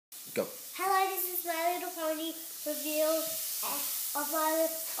this is My Little Pony review of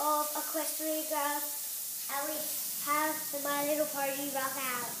Equestria Girls, and we have the My Little Pony rock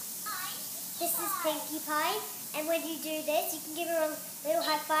out. This is Pinkie Pie, and when you do this, you can give her a little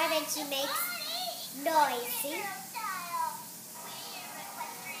high five and she makes noise, see?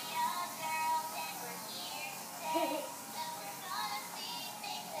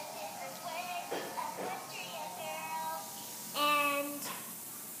 And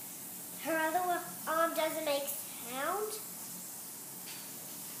her other arm doesn't make sound,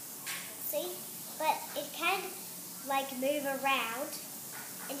 see? But it can like move around,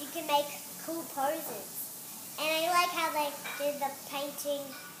 and you can make cool poses. And I like how they did the painting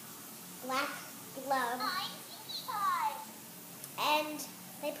black glove. And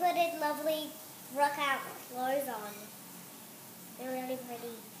they put in lovely rock out clothes on. They're really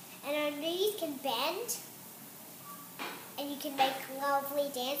pretty. And her knees can bend, and you can make lovely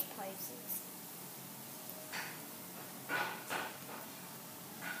dance poses.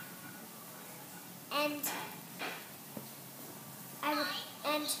 And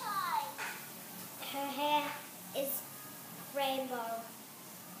her hair is rainbow.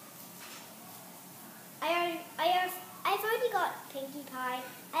 I've only got Pinkie Pie.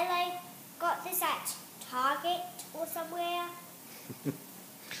 I got this at Target or somewhere. I'm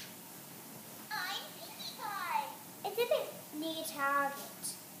Pinkie Pie. It's a bit near Target.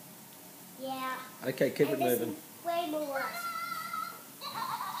 Yeah. Okay, keep it moving. Way more.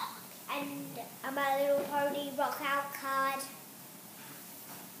 And a My Little Pony rock out card.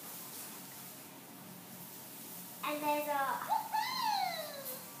 And there's a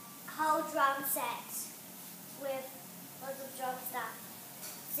whole drum set with lots of drum stuff.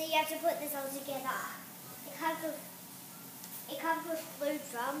 So you have to put this all together. It comes with blue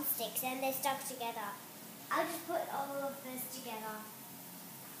drumsticks and they're stuck together. I'll just put all of this together.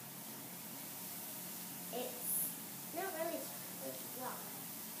 It's not really well.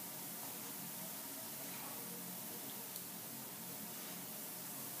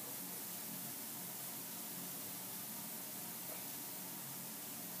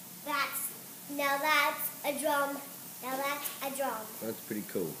 Now that's a drum. Now that's a drum. That's pretty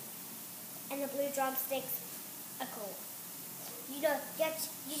cool. And the blue drumsticks are cool. You know,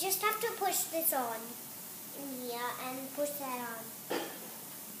 you just have to push this on in here and push that on.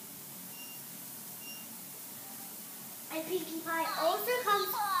 And Pinkie Pie also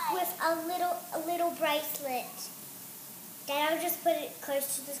comes with a little bracelet. Then I'll just put it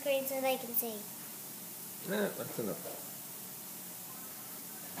close to the screen so they can see. No, that's enough.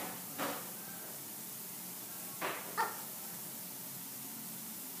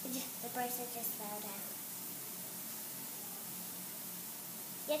 The bracelet just fell down.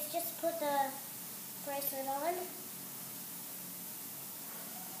 Let's just put the bracelet on.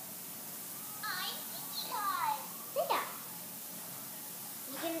 I'm Pinkie Pie. There.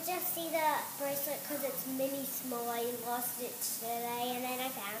 You can just see the bracelet because it's mini small. I lost it today and then I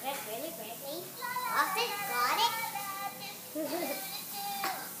found it really quickly. Lost it, got it.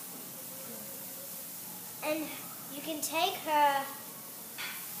 And you can take her.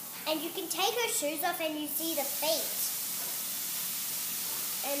 And you can take her shoes off and you see the feet.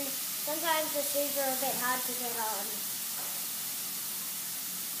 And sometimes the shoes are a bit hard to get on.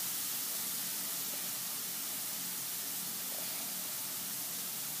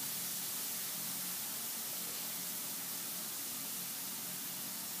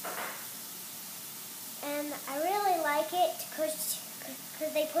 And I really like it because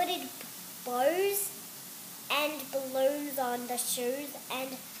they put in bows and balloons on the shoes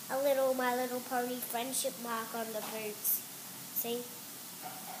and a little My Little Pony friendship mark on the boots. See?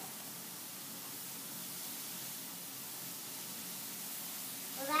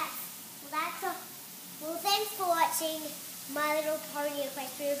 Well, thanks for watching My Little Pony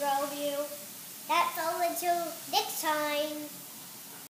Equestria Girl Review. That's all until next time.